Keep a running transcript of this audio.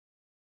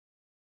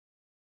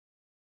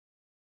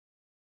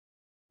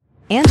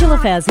Angela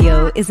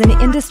Fazio is an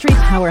industry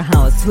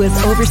powerhouse who has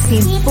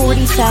overseen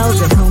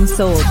 40,000 homes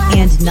sold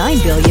and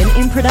 $9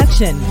 billion in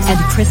production. And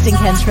Kristen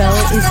Cantrell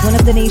is one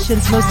of the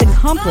nation's most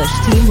accomplished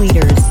team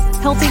leaders,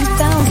 helping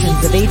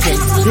thousands of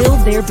agents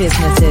build their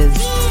businesses.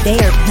 They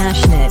are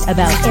passionate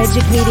about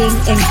educating,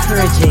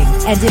 encouraging,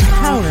 and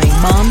empowering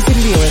moms in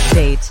real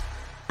estate.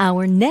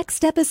 Our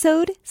next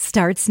episode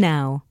starts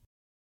now.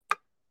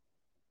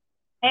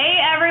 Hey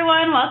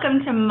everyone,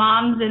 welcome to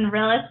Moms in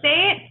Real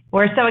Estate.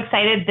 We're so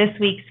excited. This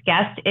week's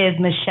guest is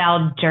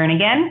Michelle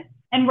Jernigan.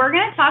 And we're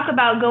going to talk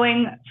about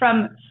going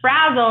from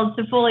frazzled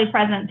to fully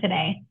present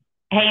today.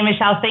 Hey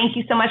Michelle, thank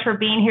you so much for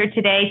being here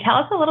today. Tell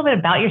us a little bit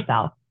about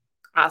yourself.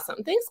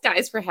 Awesome. Thanks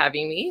guys for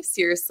having me.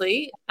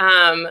 Seriously.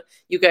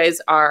 You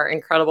guys are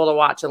incredible to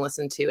watch and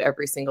listen to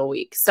every single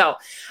week. So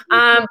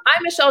I'm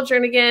Michelle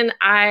Jernigan.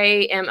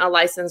 I am a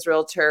licensed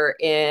realtor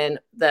in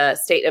the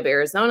state of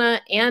Arizona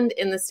and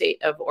in the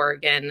state of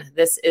Oregon.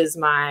 This is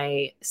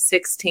my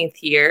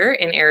 16th year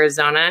in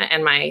Arizona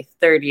and my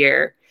 3rd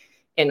year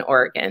in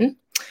Oregon.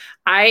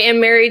 I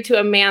am married to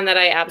a man that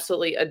I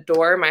absolutely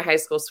adore, my high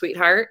school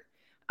sweetheart.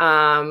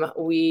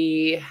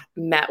 We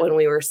met when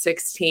we were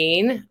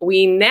 16.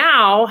 We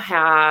now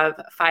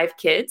have 5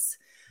 kids,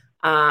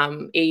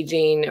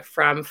 aging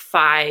from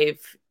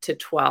 5 to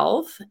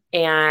 12,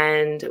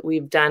 and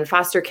we've done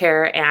foster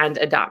care and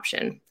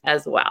adoption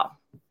as well.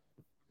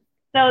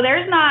 So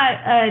there's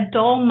not a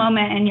dull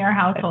moment in your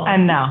household.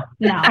 No.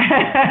 No,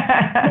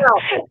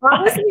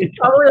 honestly, it's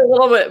probably a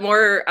little bit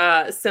more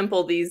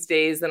simple these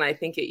days than I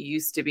think it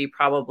used to be,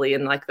 probably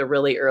in like the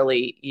really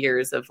early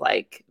years of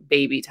like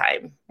baby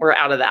time. We're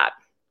out of that.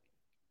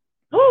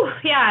 Ooh,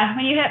 yeah.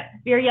 When you hit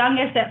your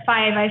youngest at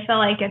 5, I feel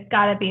like it's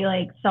got to be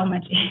like so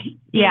much easier.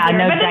 Yeah,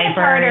 no but diapers. It's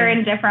harder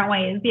in different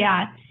ways.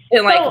 Yeah.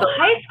 And like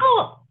high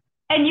school,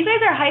 and you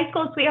guys are high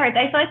school sweethearts.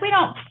 I feel like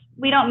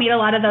we don't meet a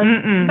lot of those.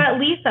 But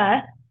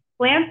Lisa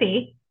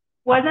Lampy,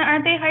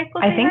 aren't they high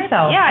school sweethearts? I think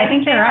so. Yeah, I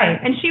think you're right.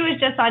 And she was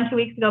just on 2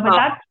 weeks ago, but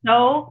that's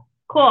so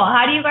cool.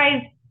 How do you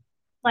guys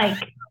like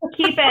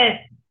keep it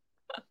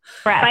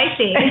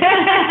spicy?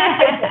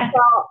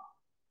 Well,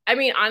 I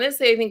mean,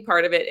 honestly, I think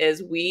part of it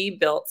is we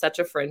built such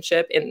a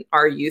friendship in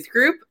our youth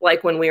group,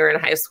 like when we were in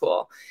high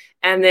school.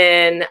 And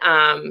then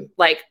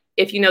like,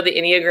 if you know the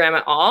Enneagram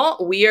at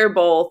all, we are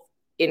both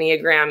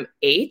Enneagram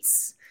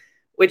 8s.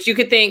 Which you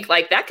could think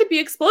like that could be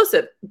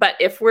explosive, but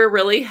if we're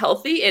really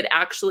healthy, it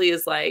actually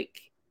is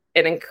like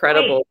an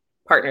incredible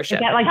partnership.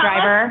 Is that like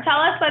driver? Tell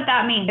us what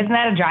that means. Isn't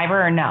that a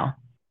driver or no?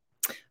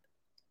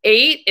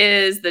 8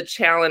 is the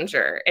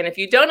challenger. And if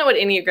you don't know what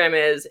Enneagram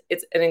is,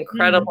 it's an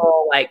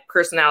incredible like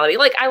personality.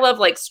 Like I love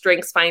like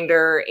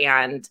StrengthsFinder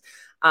and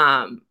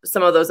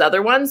some of those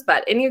other ones,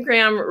 but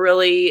Enneagram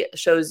really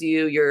shows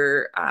you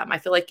your, I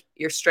feel like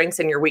your strengths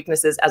and your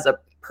weaknesses as a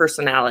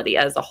personality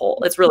as a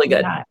whole. It's really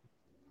good. Yeah.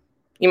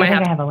 You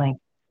might have a link.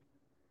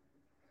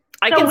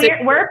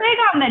 We're big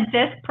on the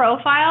disc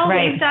profile.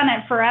 Right. We've done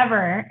it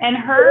forever. And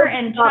her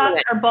and Chuck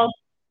are both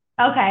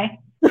okay.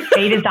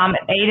 8 is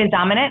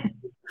dominant.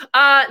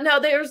 No,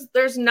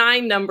 there's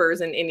 9 numbers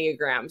in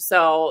Enneagram.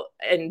 So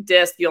in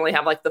disc, you only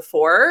have like the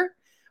 4,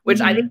 which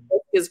I think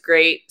is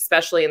great,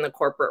 especially in the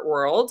corporate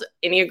world.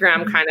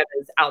 Enneagram kind of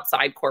is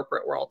outside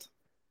corporate world.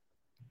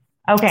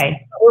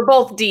 Okay. We're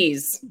both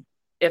Ds,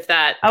 if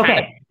that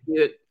okay.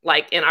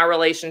 Like in our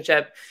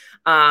relationship.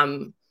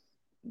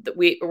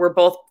 We're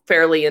both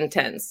fairly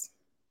intense.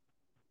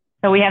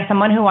 So we have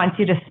someone who wants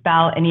you to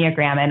spell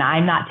Enneagram, and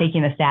I'm not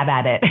taking a stab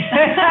at it.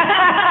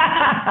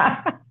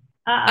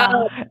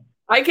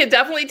 I could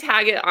definitely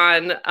tag it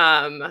on.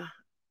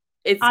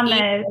 It's on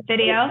the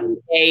video.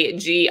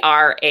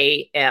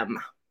 AGRAM.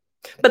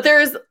 But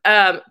there's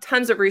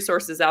tons of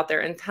resources out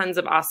there and tons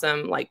of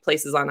awesome like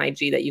places on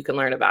IG that you can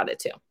learn about it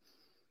too.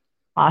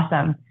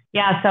 Awesome.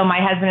 Yeah. So my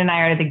husband and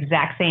I are the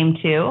exact same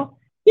too.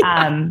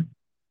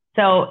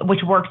 So,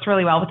 which works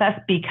really well with us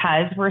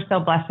because we're so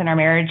blessed in our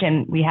marriage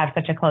and we have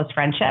such a close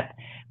friendship.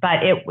 But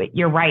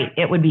you're right.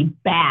 It would be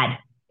bad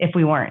if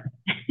we weren't.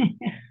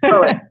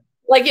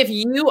 Like if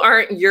you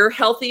aren't your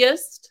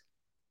healthiest,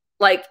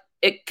 like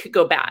it could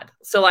go bad.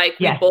 So like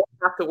we both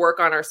have to work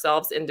on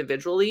ourselves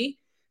individually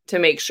to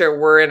make sure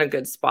we're in a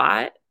good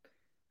spot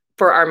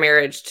for our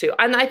marriage too.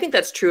 And I think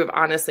that's true of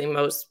honestly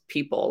most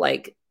people.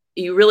 Like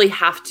you really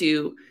have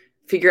to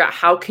figure out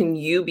how can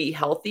you be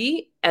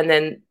healthy, and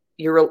then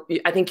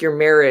I think your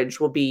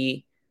marriage will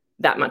be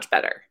that much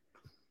better.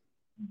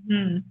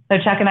 So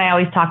Chuck and I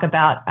always talk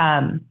about,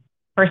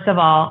 first of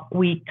all,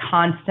 we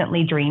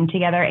constantly dream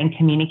together and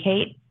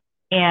communicate.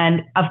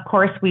 And of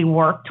course we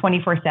work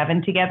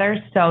 24/7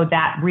 together. So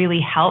that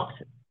really helps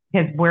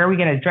because where are we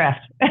going to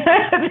drift?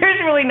 There's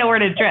really nowhere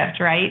to drift,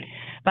 right?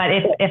 But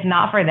if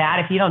not for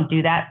that, if you don't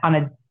do that on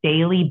a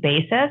daily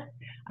basis,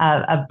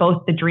 of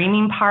both the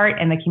dreaming part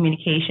and the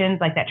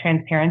communications, like that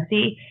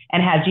transparency,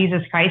 and have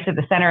Jesus Christ at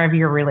the center of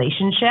your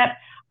relationship.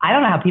 I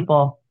don't know how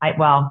people,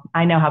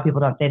 I know how people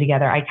don't stay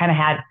together. I kind of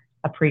had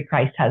a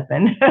pre-Christ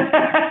husband.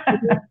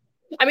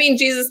 I mean,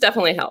 Jesus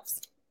definitely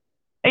helps.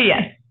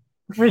 Yes,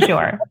 for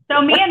sure.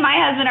 So me and my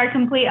husband are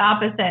complete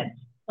opposites.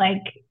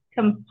 Like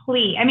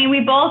complete. I mean,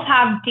 we both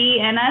have D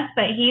in us,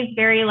 but he's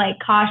very like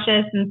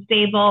cautious and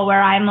stable,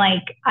 where I'm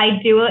like, I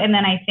do it and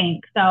then I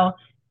think. So,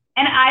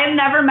 and I've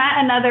never met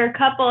another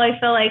couple, I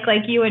feel like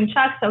you and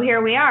Chuck. So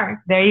here we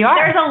are. There you are.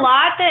 There's a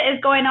lot that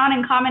is going on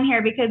in common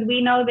here, because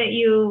we know that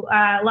you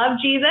love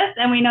Jesus,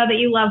 and we know that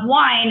you love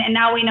wine. And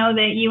now we know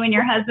that you and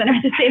your husband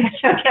are the same as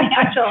Chuck and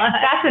Angela.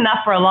 That's enough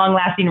for a long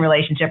lasting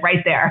relationship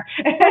right there.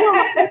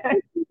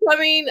 I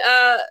mean,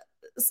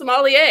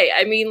 sommelier.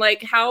 I mean,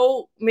 like,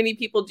 how many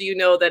people do you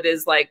know that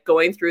is like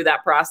going through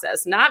that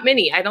process? Not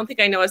many. I don't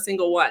think I know a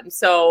single one.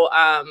 So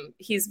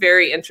he's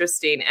very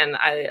interesting, and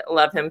I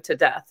love him to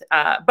death.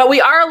 But we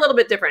are a little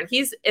bit different.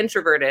 He's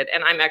introverted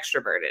and I'm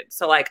extroverted.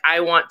 So like, I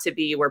want to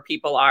be where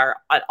people are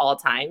at all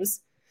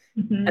times.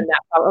 Mm-hmm. And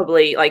that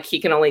probably, like, he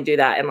can only do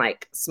that in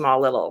like small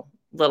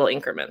little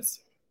increments.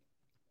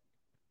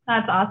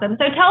 That's awesome.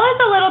 So tell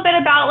us a little bit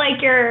about like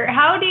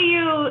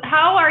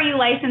how are you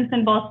licensed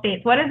in both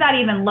states? What does that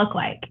even look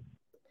like?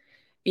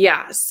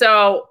 Yeah.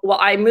 So, well,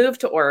 I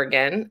moved to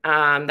Oregon.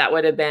 That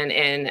would have been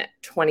in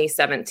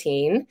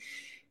 2017.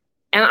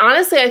 And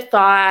honestly, I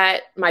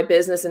thought my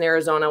business in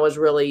Arizona was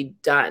really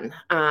done.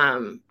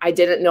 I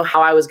didn't know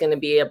how I was going to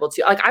be able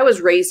to, like, I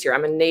was raised here.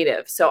 I'm a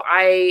native. So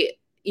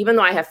even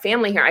though I have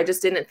family here, I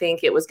just didn't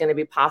think it was going to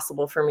be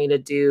possible for me to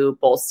do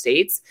both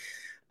states.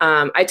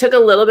 I took a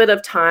little bit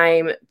of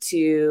time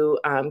to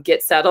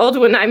get settled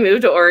when I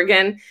moved to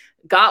Oregon,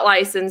 got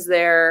licensed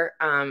there,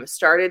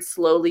 started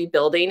slowly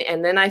building.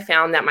 And then I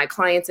found that my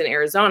clients in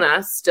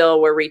Arizona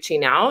still were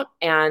reaching out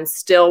and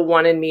still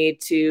wanted me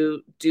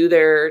to do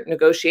their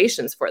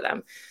negotiations for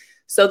them.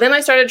 So then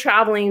I started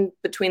traveling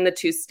between the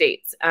two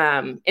states.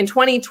 In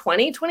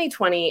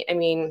 2020, I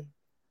mean,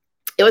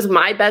 it was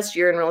my best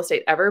year in real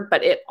estate ever,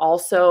 but it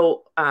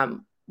also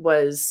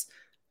was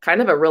kind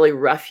of a really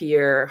rough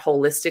year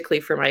holistically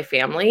for my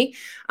family.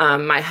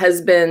 My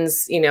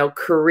husband's,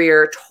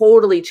 career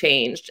totally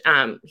changed.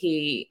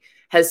 He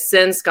has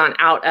since gone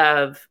out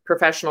of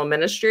professional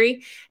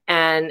ministry,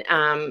 and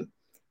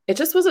it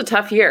just was a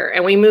tough year.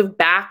 And we moved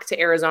back to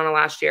Arizona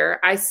last year.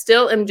 I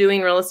still am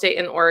doing real estate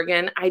in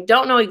Oregon. I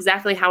don't know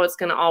exactly how it's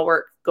going to all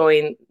work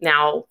going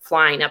now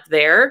flying up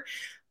there,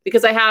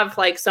 because I have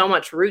like so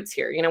much roots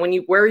here.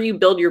 Where you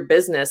build your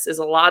business is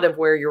a lot of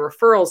where your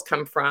referrals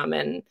come from,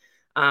 and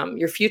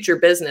your future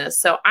business.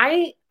 So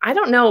I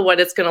don't know what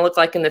it's going to look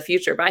like in the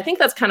future, but I think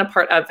that's kind of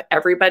part of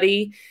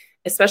everybody,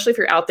 especially if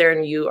you're out there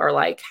and you are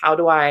like, how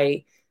do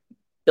I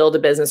build a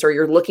business? Or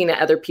you're looking at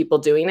other people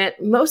doing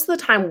it. Most of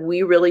the time,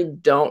 we really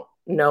don't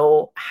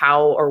know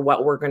how or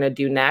what we're going to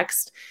do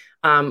next.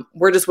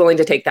 We're just willing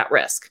to take that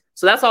risk.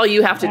 So that's all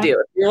you have to do.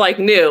 If you're like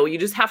new, you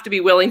just have to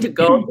be willing to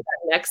go to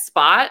that next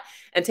spot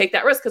and take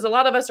that risk. Because a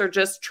lot of us are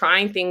just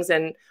trying things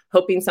and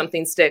hoping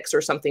something sticks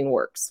or something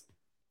works.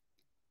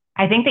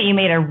 I think that you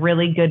made a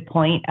really good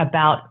point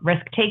about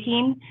risk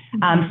taking.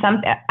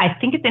 I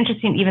think it's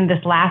interesting, even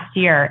this last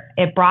year,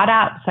 it brought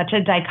out such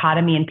a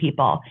dichotomy in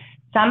people.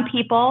 Some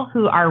people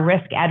who are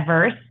risk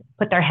adverse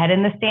put their head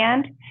in the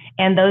sand,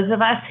 and those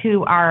of us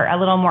who are a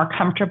little more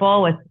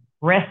comfortable with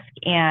risk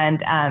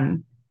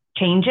and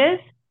changes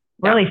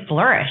really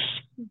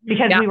flourished,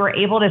 because we were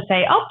able to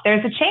say, oh,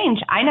 there's a change.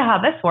 I know how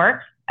this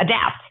works.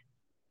 Adapt.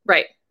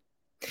 Right.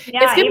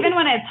 Yeah. Even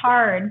when it's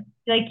hard,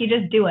 like, you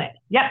just do it.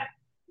 Yep.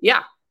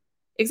 Yeah.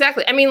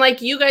 Exactly. I mean,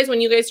 like, you guys, when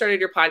you guys started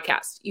your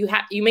podcast,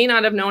 you may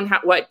not have known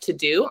what to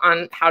do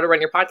on how to run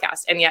your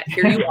podcast, and yet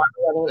here you are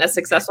running a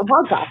successful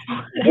podcast.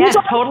 Yes,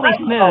 totally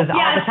smooth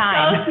all the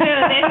time. So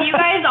smooth. If you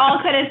guys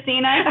all could have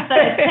seen us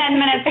the 10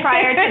 minutes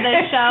prior to the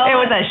show, it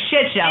was a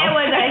shit show. It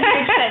was a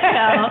huge shit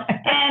show,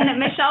 and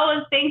Michelle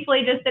was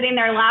thankfully just sitting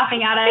there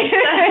laughing at us.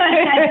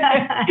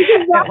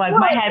 It was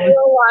my head.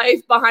 Real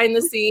life behind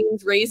the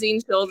scenes,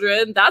 raising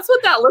children. That's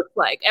what that looks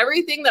like.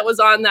 Everything that was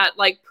on that,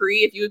 like,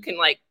 if you can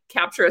like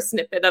capture a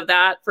snippet of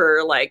that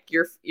for like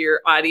your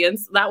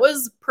audience, that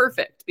was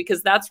perfect,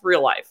 because that's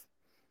real life.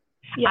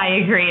 Yeah. I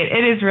agree.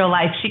 It is real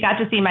life. She got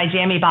to see my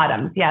jammy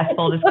bottoms. Yes,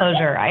 full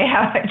disclosure. I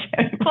have a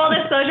jammy Full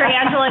disclosure,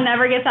 Angela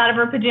never gets out of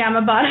her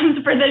pajama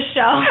bottoms for this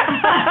show.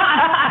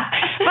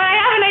 But I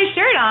have a nice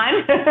shirt on.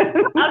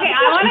 Okay,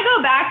 I want to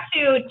go back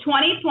to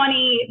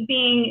 2020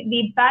 being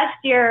the best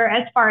year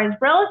as far as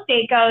real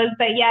estate goes,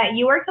 but yet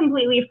you were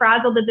completely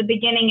frazzled at the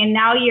beginning, and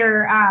now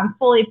you're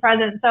fully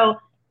present. So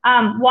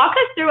walk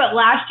us through what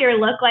last year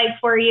looked like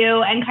for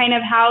you, and kind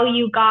of how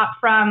you got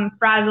from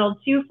frazzled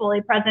to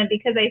fully present,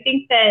 because I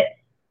think that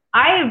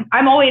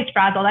I'm always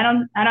frazzled. I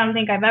don't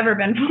think I've ever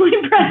been fully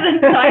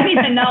present, so I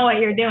need to know what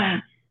you're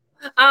doing.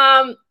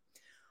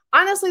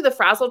 Honestly, the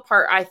frazzled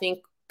part, I think,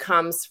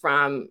 comes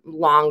from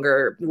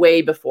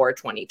way before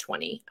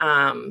 2020.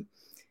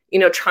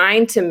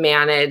 Trying to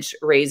manage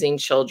raising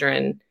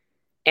children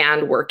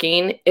and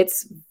working,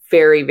 it's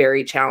very,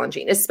 very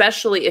challenging,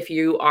 especially if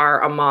you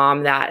are a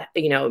mom that,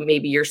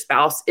 maybe your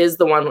spouse is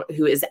the one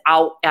who is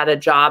out at a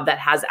job that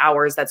has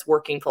hours, that's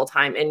working full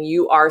time, and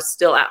you are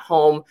still at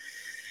home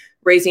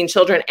raising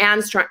children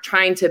and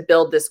trying to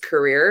build this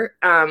career.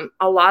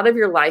 A lot of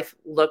your life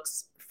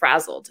looks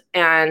frazzled.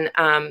 And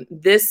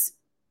this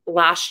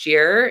last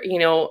year,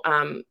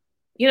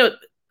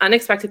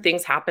 unexpected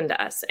things happen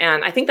to us.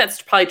 And I think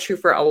that's probably true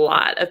for a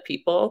lot of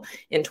people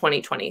in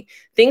 2020.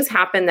 Things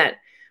happen that,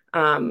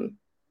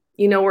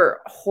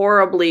 were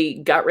horribly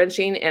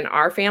gut-wrenching in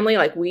our family.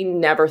 Like, we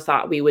never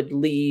thought we would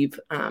leave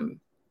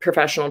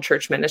professional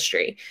church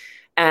ministry.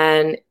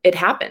 And it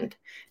happened.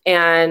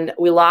 And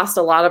we lost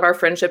a lot of our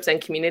friendships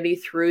and community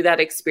through that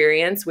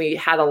experience. We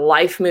had a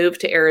life move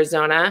to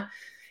Arizona.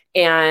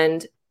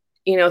 And,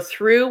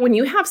 when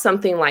you have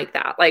something like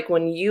that, like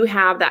when you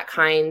have that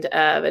kind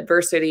of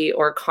adversity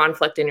or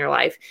conflict in your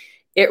life,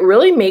 it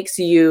really makes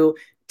you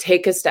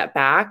take a step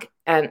back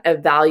and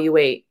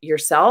evaluate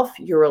yourself,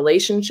 your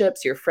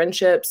relationships, your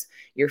friendships,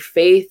 your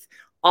faith.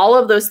 All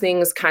of those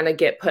things kind of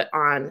get put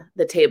on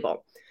the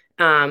table.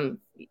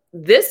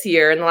 This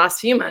year, in the last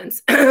few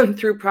months,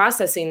 through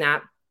processing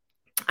that,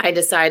 I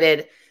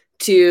decided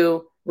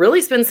to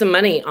really spend some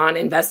money on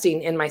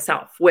investing in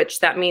myself,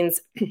 which that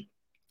means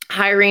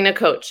hiring a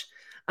coach,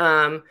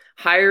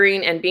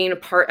 hiring and being a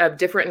part of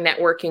different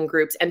networking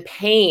groups and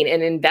paying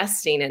and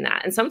investing in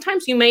that. And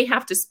sometimes you may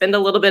have to spend a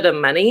little bit of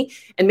money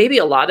and maybe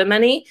a lot of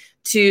money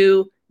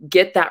to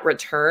get that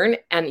return.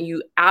 And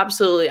you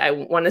absolutely, I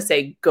want to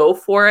say, go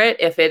for it.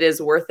 If it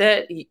is worth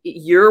it,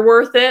 you're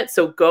worth it.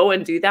 So go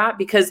and do that,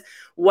 because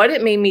what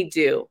it made me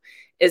do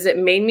is it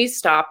made me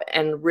stop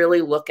and really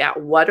look at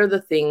what are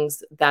the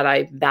things that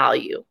I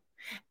value.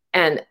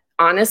 And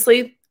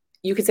honestly,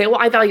 you could say, well,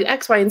 I value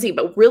X, Y, and Z,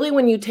 but really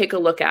when you take a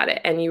look at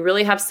it and you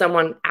really have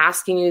someone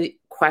asking you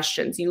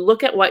questions, you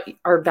look at what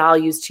are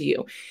values to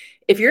you.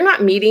 If you're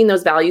not meeting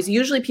those values,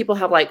 usually people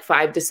have like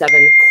 5 to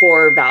 7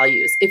 core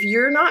values. If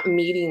you're not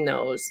meeting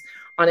those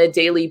on a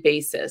daily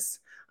basis,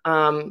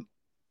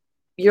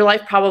 your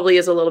life probably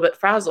is a little bit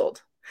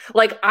frazzled.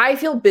 Like, I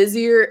feel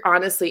busier,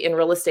 honestly, in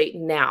real estate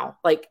now,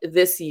 like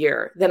this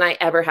year, than I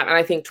ever have. And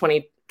I think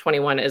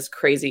 2021 is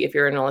crazy if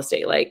you're in real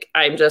estate. Like,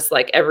 I'm just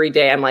like, every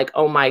day I'm like,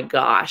 oh my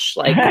gosh.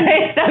 Like,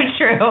 it's so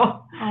true.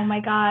 Oh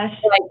my gosh.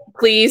 Like,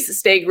 please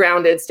stay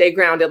grounded, stay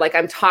grounded. Like,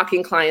 I'm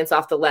talking clients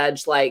off the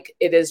ledge. Like,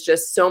 it is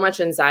just so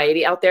much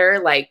anxiety out there.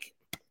 Like,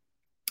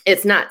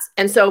 it's nuts.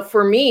 And so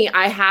for me,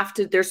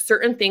 there's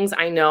certain things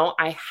I know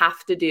I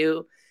have to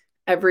do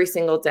every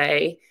single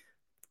day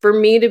for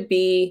me to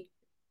be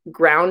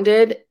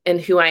grounded in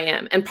who I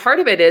am. And part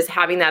of it is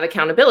having that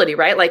accountability,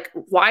 right? Like,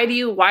 why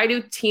do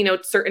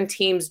certain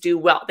teams do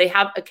well? They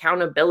have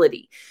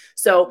accountability.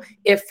 So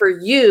if for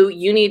you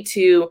need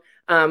to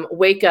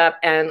wake up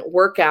and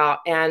work out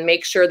and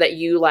make sure that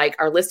you like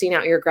are listing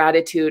out your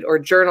gratitude or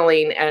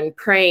journaling and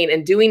praying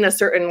and doing a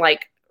certain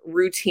like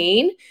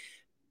routine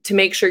to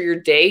make sure your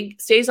day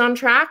stays on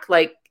track,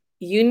 like,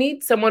 you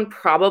need someone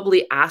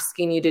probably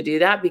asking you to do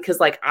that, because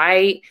like,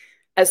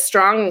 as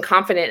strong and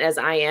confident as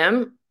I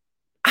am,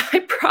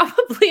 I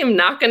probably am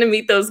not going to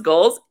meet those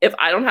goals if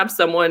I don't have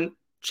someone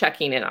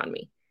checking in on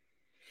me.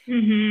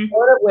 Mm-hmm.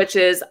 One of which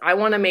is I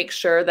want to make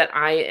sure that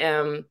I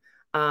am,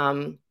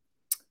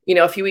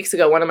 a few weeks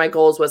ago, one of my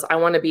goals was I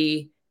want to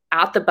be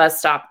at the bus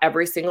stop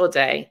every single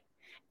day,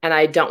 and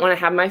I don't want to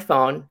have my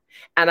phone,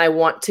 and I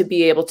want to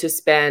be able to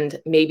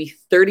spend maybe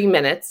 30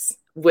 minutes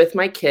with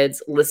my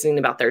kids listening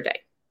about their day.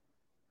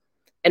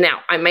 And now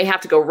I may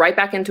have to go right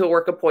back into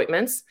work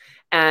appointments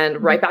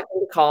and right back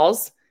into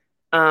calls.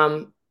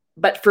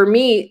 But for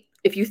me,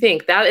 if you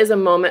think that is a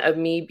moment of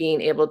me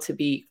being able to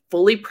be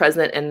fully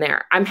present in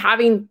there,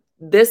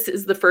 this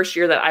is the first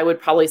year that I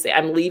would probably say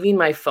I'm leaving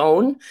my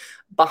phone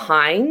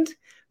behind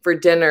for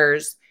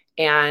dinners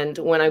and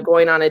when I'm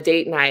going on a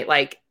date night.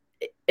 Like,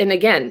 and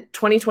again,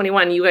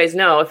 2021, you guys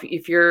know,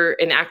 if you're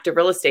in active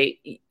real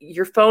estate,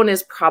 your phone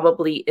is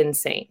probably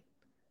insane.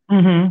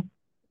 Mm-hmm.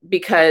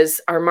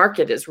 Because our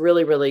market is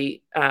really,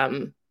 really,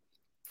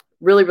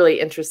 really, really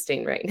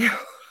interesting right now.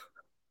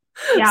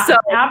 Yeah, so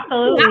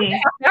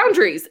absolutely.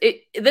 Boundaries.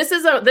 This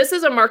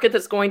is a market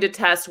that's going to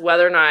test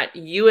whether or not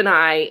you and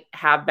I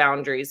have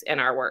boundaries in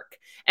our work.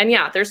 And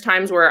yeah, there's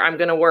times where I'm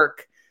going to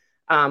work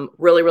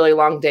really, really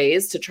long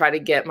days to try to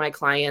get my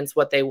clients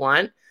what they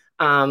want.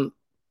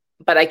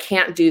 But I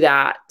can't do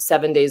that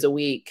 7 days a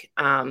week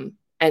and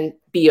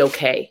be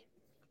okay.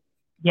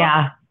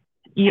 Yeah.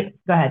 Go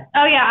ahead.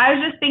 Oh yeah. I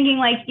was just thinking,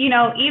 like,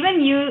 even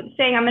you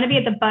saying I'm going to be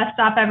at the bus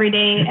stop every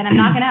day and I'm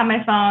not going to have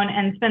my phone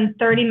and spend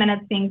 30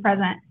 minutes being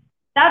present.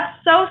 That's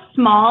so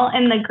small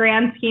in the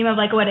grand scheme of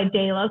like what a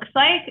day looks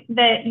like,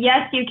 that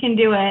yes, you can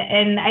do it.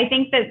 And I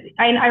think that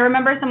I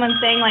remember someone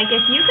saying, like,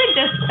 if you could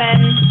just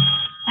spend,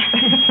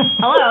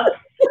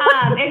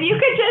 if you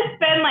could just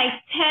spend like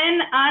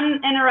 10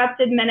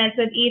 uninterrupted minutes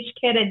with each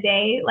kid a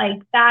day,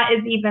 like that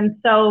is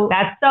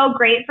that's so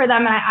great for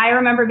them. And I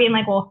remember being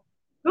like, well,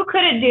 who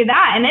couldn't do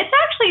that? And it's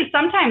actually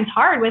sometimes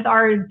hard with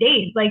our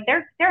days. Like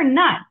they're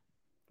nuts.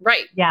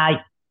 Right.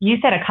 Yeah. You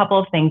said a couple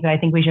of things that I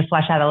think we should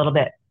flesh out a little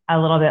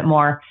bit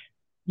more.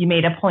 You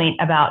made a point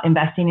about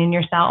investing in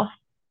yourself,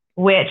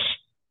 which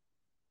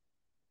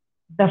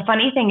the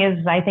funny thing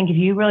is, I think if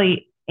you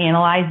really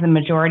analyze the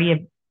majority of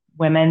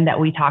women that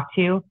we talk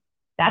to,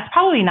 that's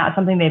probably not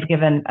something they've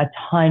given a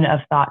ton of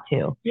thought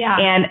to. Yeah.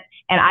 And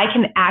I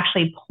can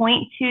actually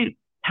point to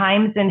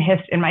times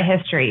in my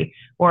history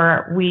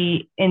where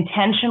we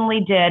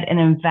intentionally did an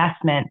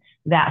investment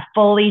that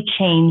fully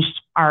changed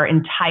our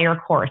entire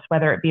course,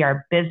 whether it be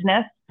our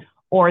business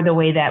or the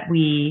way that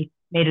we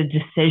made a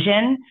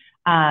decision.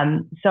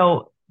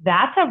 So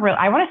that's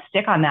I want to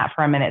stick on that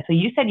for a minute. So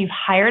you said you've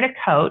hired a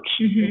coach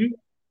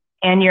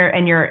and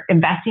you're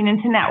investing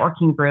into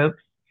networking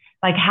groups.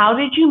 Like, how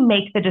did you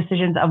make the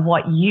decisions of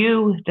what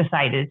you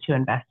decided to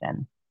invest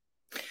in?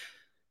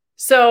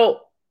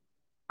 So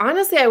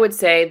honestly, I would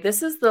say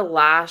this is the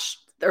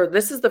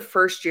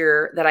first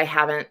year that I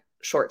haven't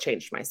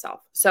shortchanged myself.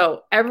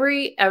 So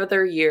every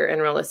other year in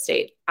real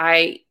estate,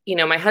 my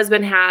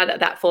husband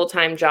had that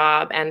full-time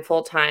job and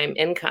full-time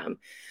income.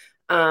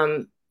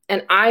 And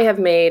I have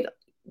made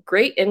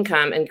great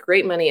income and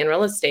great money in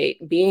real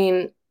estate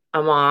being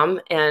a mom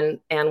and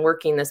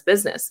working this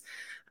business.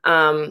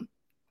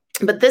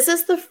 But this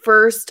is the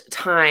first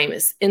time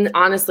in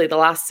honestly the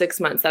last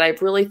 6 months that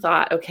I've really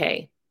thought,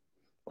 okay,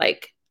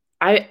 like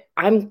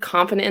I'm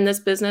confident in this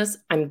business.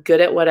 I'm good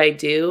at what I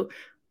do.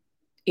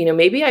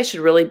 Maybe I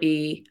should really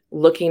be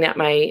looking at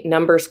my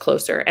numbers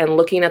closer and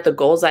looking at the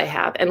goals I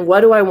have and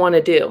what do I want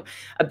to do?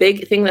 A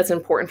big thing that's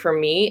important for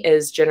me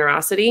is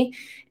generosity.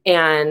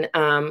 And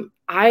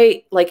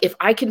if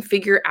I can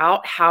figure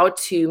out how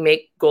to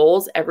make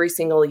goals every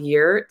single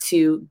year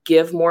to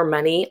give more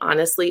money,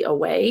 honestly,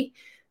 away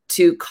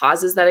to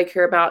causes that I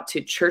care about,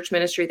 to church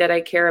ministry that I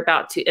care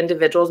about, to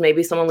individuals,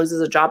 maybe someone loses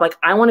a job. Like,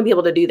 I want to be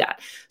able to do that.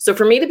 So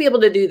for me to be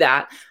able to do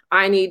that,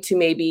 I need to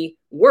maybe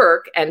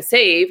work and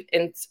save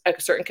in a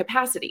certain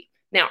capacity.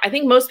 Now, I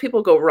think most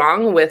people go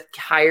wrong with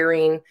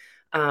hiring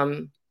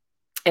and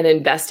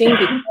investing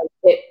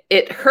because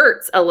it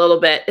hurts a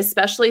little bit,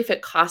 especially if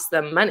it costs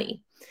them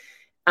money.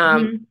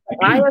 I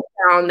have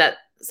found that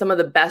some of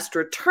the best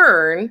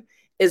return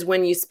is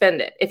when you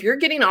spend it. If you're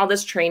getting all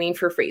this training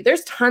for free,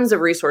 there's tons of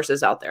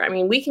resources out there. I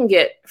mean, we can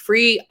get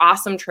free,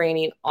 awesome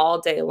training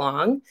all day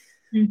long,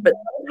 but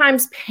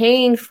sometimes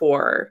paying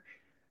for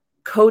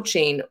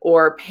coaching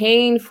or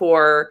paying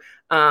for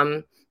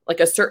like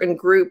a certain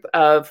group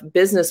of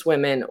business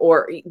women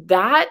or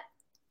that,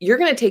 you're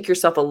going to take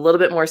yourself a little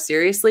bit more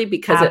seriously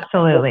because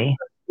absolutely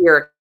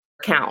your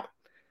account.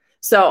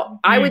 So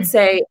I would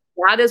say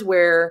that is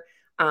where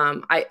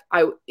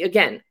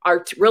again,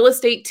 our our real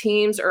estate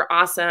teams are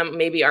awesome.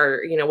 Maybe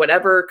our,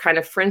 whatever kind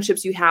of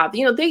friendships you have,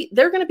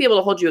 they're going to be able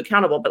to hold you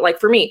accountable. But like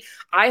for me,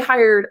 I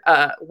hired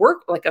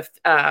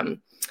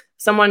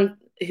someone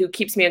who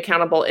keeps me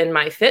accountable in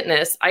my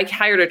fitness. I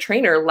hired a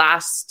trainer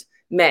last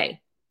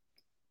May.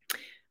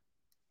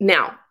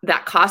 Now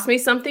that cost me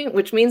something,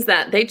 which means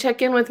that they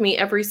check in with me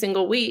every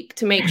single week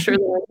to make sure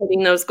that I'm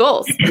hitting those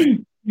goals.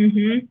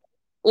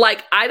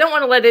 Like, I don't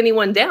want to let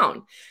anyone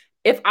down.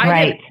 If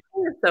I didn't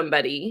hire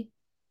somebody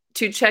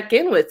to check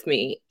in with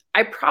me,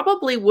 I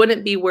probably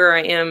wouldn't be where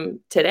I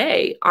am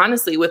today,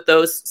 honestly, with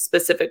those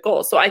specific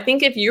goals. So I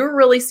think if you're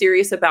really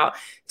serious about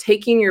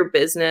taking your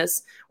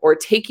business or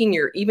taking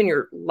even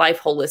your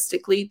life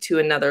holistically to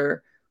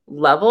another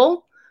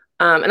level,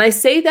 and I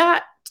say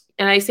that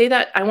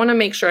I want to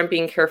make sure I'm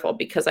being careful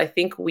because I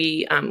think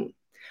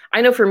I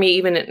know for me,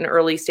 even in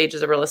early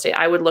stages of real estate,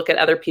 I would look at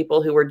other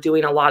people who were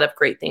doing a lot of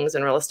great things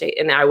in real estate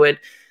and I would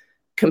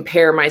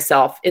compare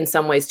myself in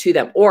some ways to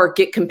them or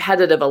get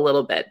competitive a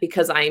little bit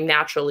because I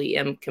naturally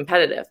am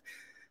competitive.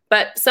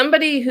 But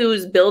somebody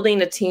who's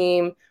building a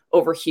team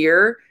over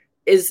here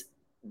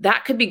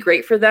that could be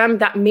great for them.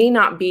 That may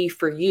not be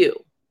for you.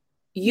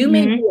 You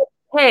may be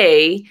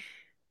okay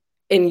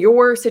in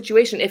your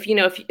situation.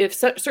 If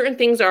certain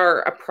things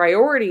are a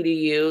priority to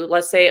you,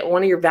 let's say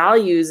one of your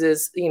values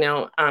is,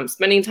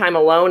 spending time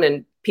alone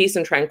and peace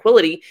and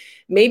tranquility,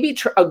 maybe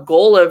a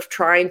goal of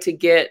trying to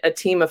get a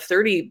team of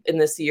 30 in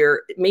this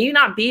year may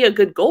not be a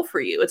good goal for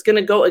you. It's going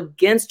to go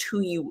against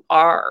who you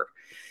are.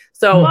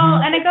 So,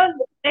 well, and it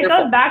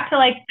goes back to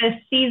like the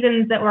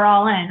seasons that we're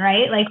all in,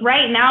 right? Like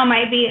right now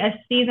might be a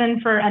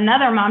season for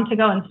another mom to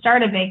go and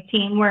start a big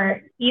team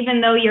where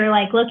even though you're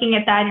like looking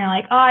at that and you're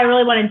like, oh, I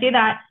really want to do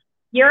that.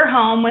 You're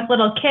home with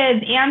little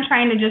kids and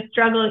trying to just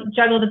juggle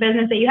the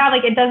business that you have.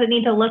 Like, it doesn't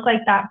need to look like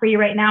that for you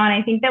right now. And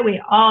I think that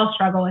we all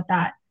struggle with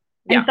that.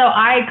 And so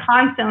I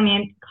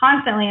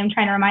constantly am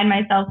trying to remind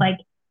myself, like,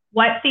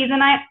 what season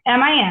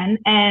am I in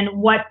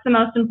and what's the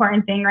most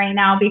important thing right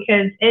now?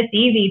 Because it's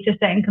easy to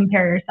sit and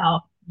compare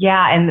yourself.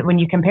 Yeah. And when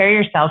you compare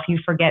yourself, you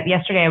forget.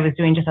 Yesterday, I was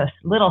doing just a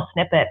little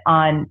snippet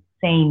on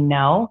saying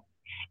no.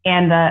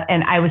 And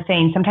I was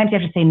saying sometimes you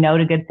have to say no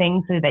to good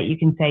things so that you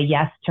can say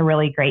yes to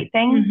really great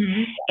things.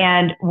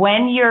 And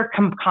when you're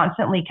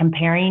constantly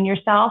comparing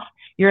yourself,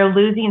 you're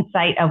losing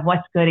sight of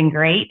what's good and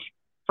great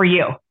for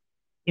you.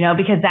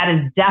 Because that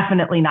is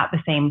definitely not the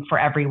same for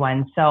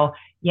everyone. So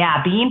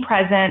yeah, being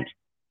present,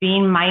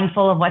 being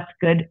mindful of what's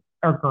good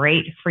or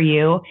great for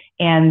you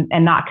and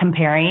not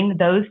comparing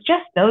those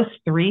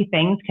three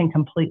things can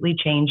completely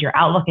change your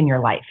outlook in your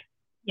life.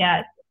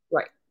 Yes.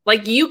 Right.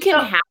 Like you can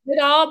have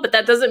it all, but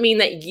that doesn't mean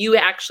that you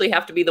actually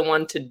have to be the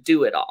one to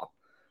do it all.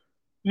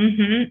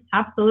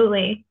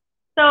 Absolutely.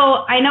 So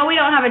I know we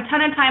don't have a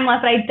ton of time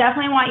left, but I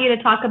definitely want you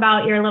to talk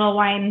about your little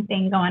wine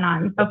thing going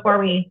on before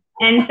we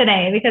end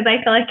today, because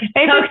I feel like it's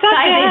so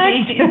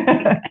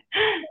exciting.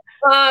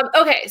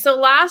 Okay, so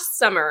last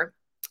summer,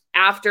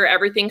 after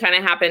everything kind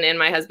of happened in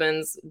my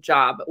husband's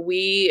job,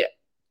 we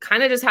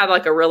kind of just had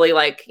like a really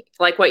like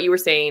what you were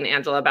saying,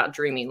 Angela, about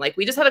dreaming. Like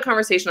we just had a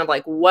conversation of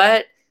like,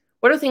 what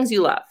are things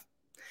you love?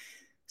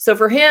 So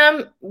for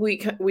him, we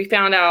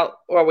found out,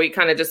 or we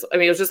kind of just, I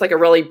mean, it was just like a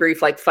really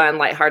brief, like fun,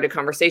 lighthearted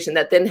conversation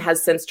that then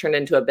has since turned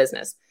into a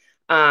business.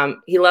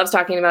 He loves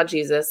talking about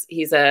Jesus.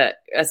 He's a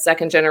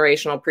second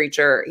generational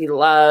preacher. He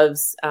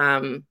loves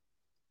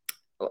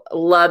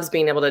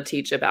being able to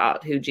teach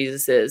about who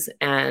Jesus is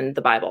and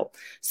the Bible.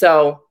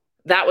 So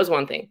that was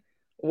one thing.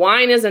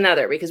 Wine is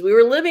another, because we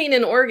were living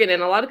in Oregon,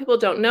 and a lot of people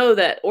don't know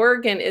that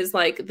Oregon is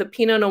like the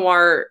Pinot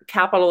Noir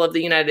capital of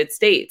the United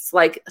States.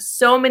 Like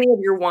so many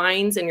of your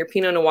wines and your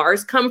Pinot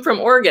Noirs come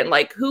from Oregon.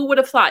 Like who would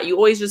have thought? You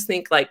always just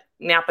think like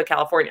Napa,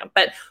 California,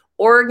 but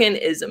Oregon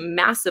is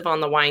massive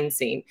on the wine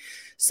scene.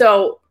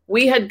 So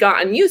we had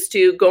gotten used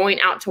to going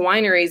out to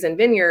wineries and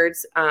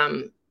vineyards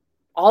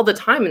all the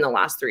time in the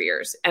last 3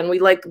 years. And we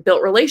like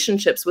built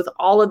relationships with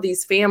all of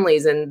these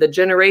families and the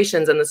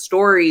generations and the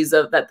stories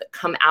of that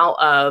come out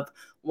of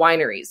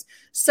wineries.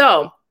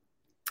 So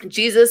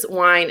Jesus,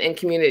 wine, and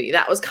community,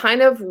 that was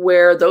kind of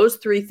where those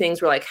three things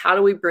were like, how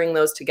do we bring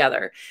those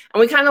together? And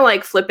we kind of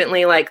like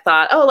flippantly like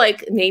thought, oh,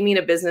 like naming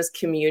a business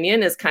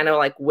Communion is kind of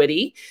like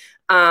witty.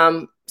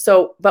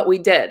 But we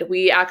did.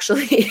 We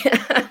actually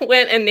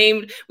went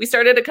and we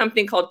started a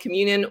company called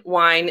Communion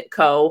Wine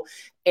Co.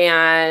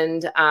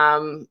 And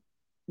I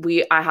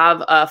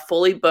have a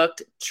fully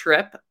booked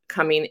trip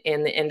coming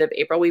in the end of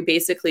April. We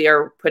basically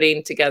are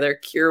putting together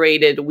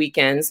curated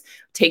weekends,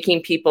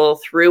 taking people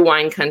through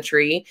wine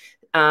country,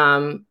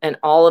 and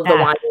all of the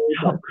wine.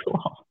 So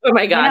cool. Oh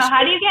my gosh!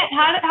 How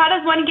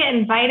does one get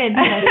invited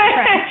to this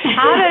trip?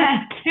 How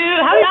do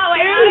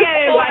you get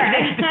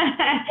invited?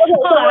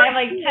 Hold on, I have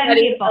like 10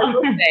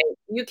 people.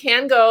 You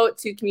can go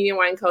to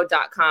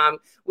communionwineco.com.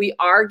 We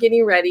are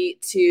getting ready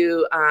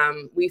to.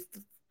 We've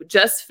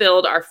just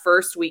filled our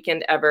first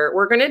weekend ever.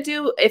 We're going to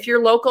do, if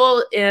you're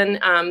local in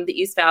the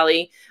East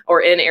Valley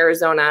or in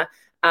Arizona,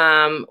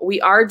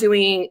 we're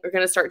going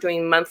to start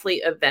doing monthly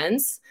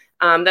events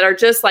that are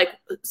just like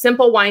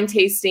simple wine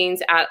tastings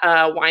at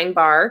a wine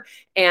bar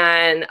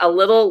and a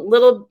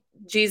little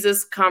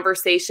Jesus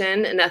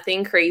conversation,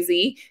 nothing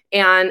crazy.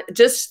 And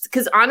just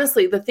because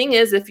honestly, the thing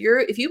is, if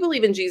you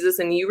believe in Jesus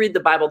and you read the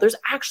Bible, there's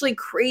actually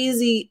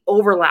crazy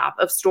overlap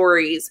of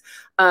stories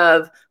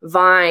of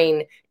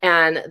vine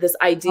and this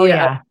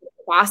idea of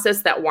the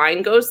process that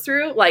wine goes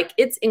through. Like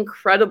it's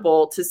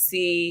incredible to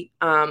see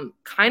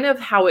kind of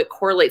how it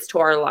correlates to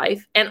our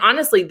life. And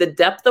honestly, the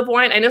depth of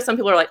wine, I know some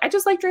people are like, I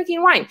just like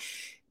drinking wine.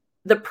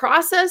 The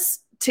process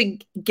to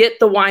get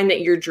the wine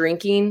that you're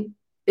drinking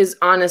is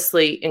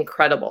honestly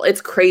incredible. It's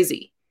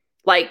crazy.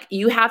 Like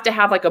you have to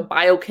have like a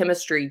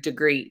biochemistry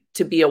degree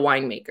to be a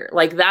winemaker.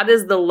 Like that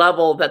is the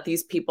level that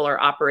these people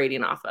are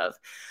operating off of.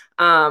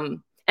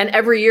 And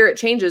every year it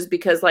changes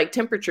because like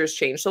temperatures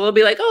change. So they'll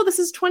be like, oh, this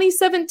is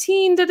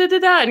 2017, da, da, da,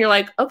 da. And you're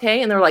like,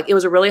 okay. And they're like, it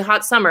was a really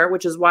hot summer,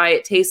 which is why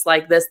it tastes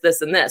like this,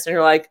 this, and this. And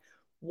you're like,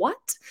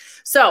 what?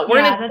 So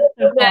we're going to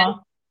do that.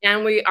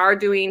 And we are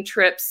doing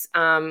trips.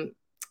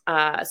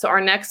 So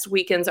our next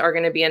weekends are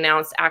going to be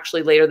announced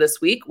actually later this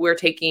week. We're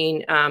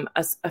taking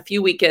a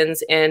few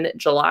weekends in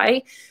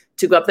July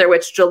to go up there,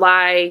 which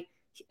July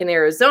in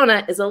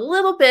Arizona is a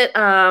little bit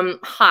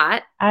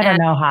hot. I don't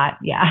know, hot.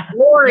 Yeah.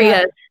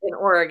 Glorious in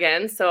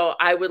Oregon. So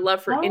I would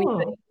love for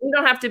anybody. You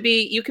don't have to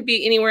be, you could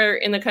be anywhere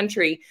in the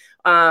country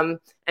and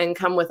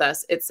come with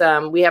us. It's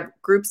we have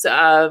groups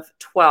of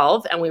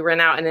 12 and we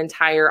rent out an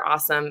entire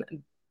awesome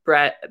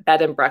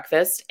bed and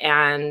breakfast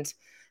and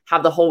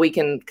have the whole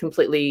weekend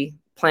completely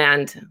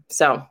planned.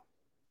 So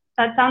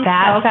that sounds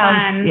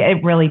fun. Yeah,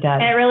 it really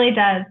does. It really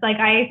does. Like,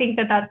 I think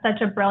that that's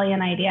such a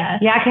brilliant idea.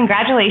 Yeah.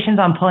 Congratulations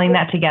on pulling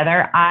that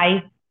together.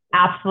 I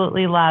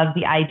absolutely love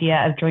the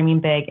idea of dreaming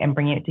big and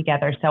bringing it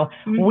together. So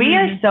we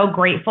are so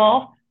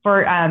grateful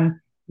for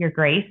your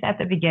grace at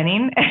the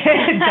beginning.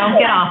 Don't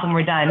get off when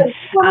we're done.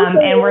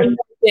 And we're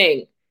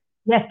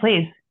yes,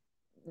 please.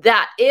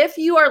 That if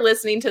you are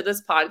listening to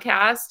this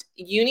podcast,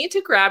 you need to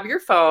grab your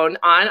phone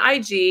on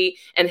IG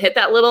and hit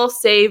that little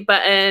save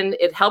button.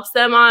 It helps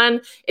them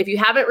on. If you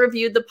haven't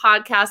reviewed the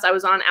podcast, I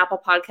was on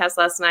Apple Podcasts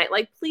last night.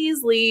 Like,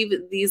 please leave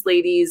these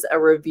ladies a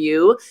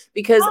review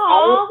because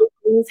all of these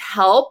things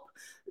help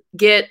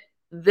get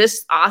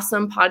this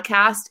awesome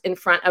podcast in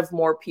front of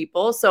more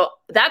people. So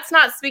that's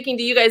not speaking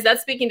to you guys.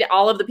 That's speaking to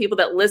all of the people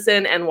that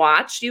listen and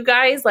watch you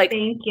guys. Like,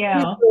 thank you.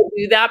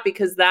 Do that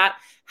because that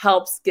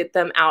helps get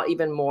them out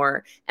even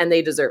more and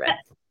they deserve it.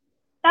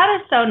 That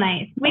is so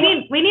nice. We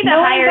need to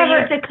hire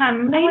you to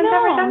come. No one's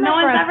ever done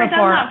that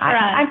for us.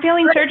 I'm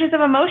feeling surges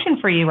of emotion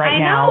for you right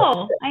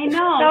now. I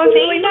know. That was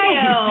really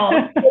nice.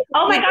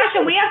 Oh my gosh.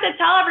 And we have to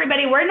tell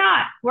everybody we're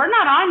not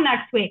on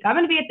next week. I'm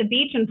going to be at the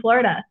beach in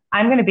Florida.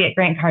 I'm going to be at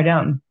Grant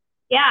Cardone.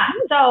 Yeah.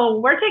 So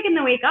we're taking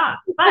the week off,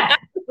 but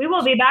We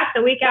will be back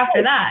the week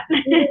after that.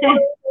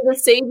 To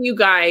save you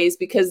guys,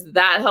 because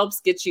that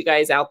helps get you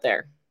guys out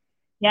there.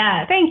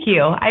 Yeah, thank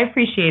you. I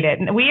appreciate it.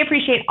 And we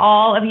appreciate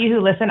all of you who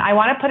listen. I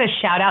want to put a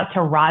shout out to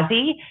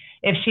Rozzy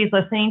if she's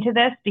listening to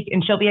this,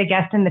 and she'll be a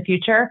guest in the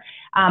future.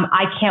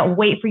 I can't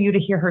wait for you to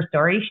hear her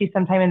story. She's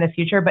sometime in the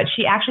future, but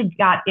she actually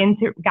got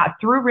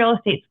through real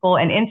estate school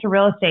and into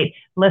real estate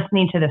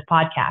listening to this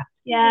podcast.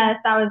 Yes,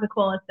 that was the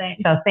coolest thing.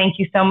 So thank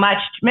you so much.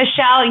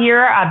 Michelle,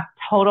 you're a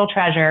total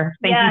treasure.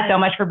 Thank you so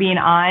much for being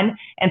on.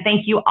 And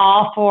thank you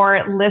all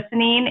for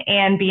listening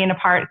and being a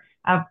part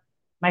of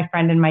my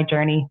friend and my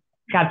journey.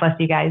 God bless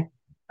you guys.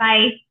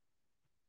 Bye.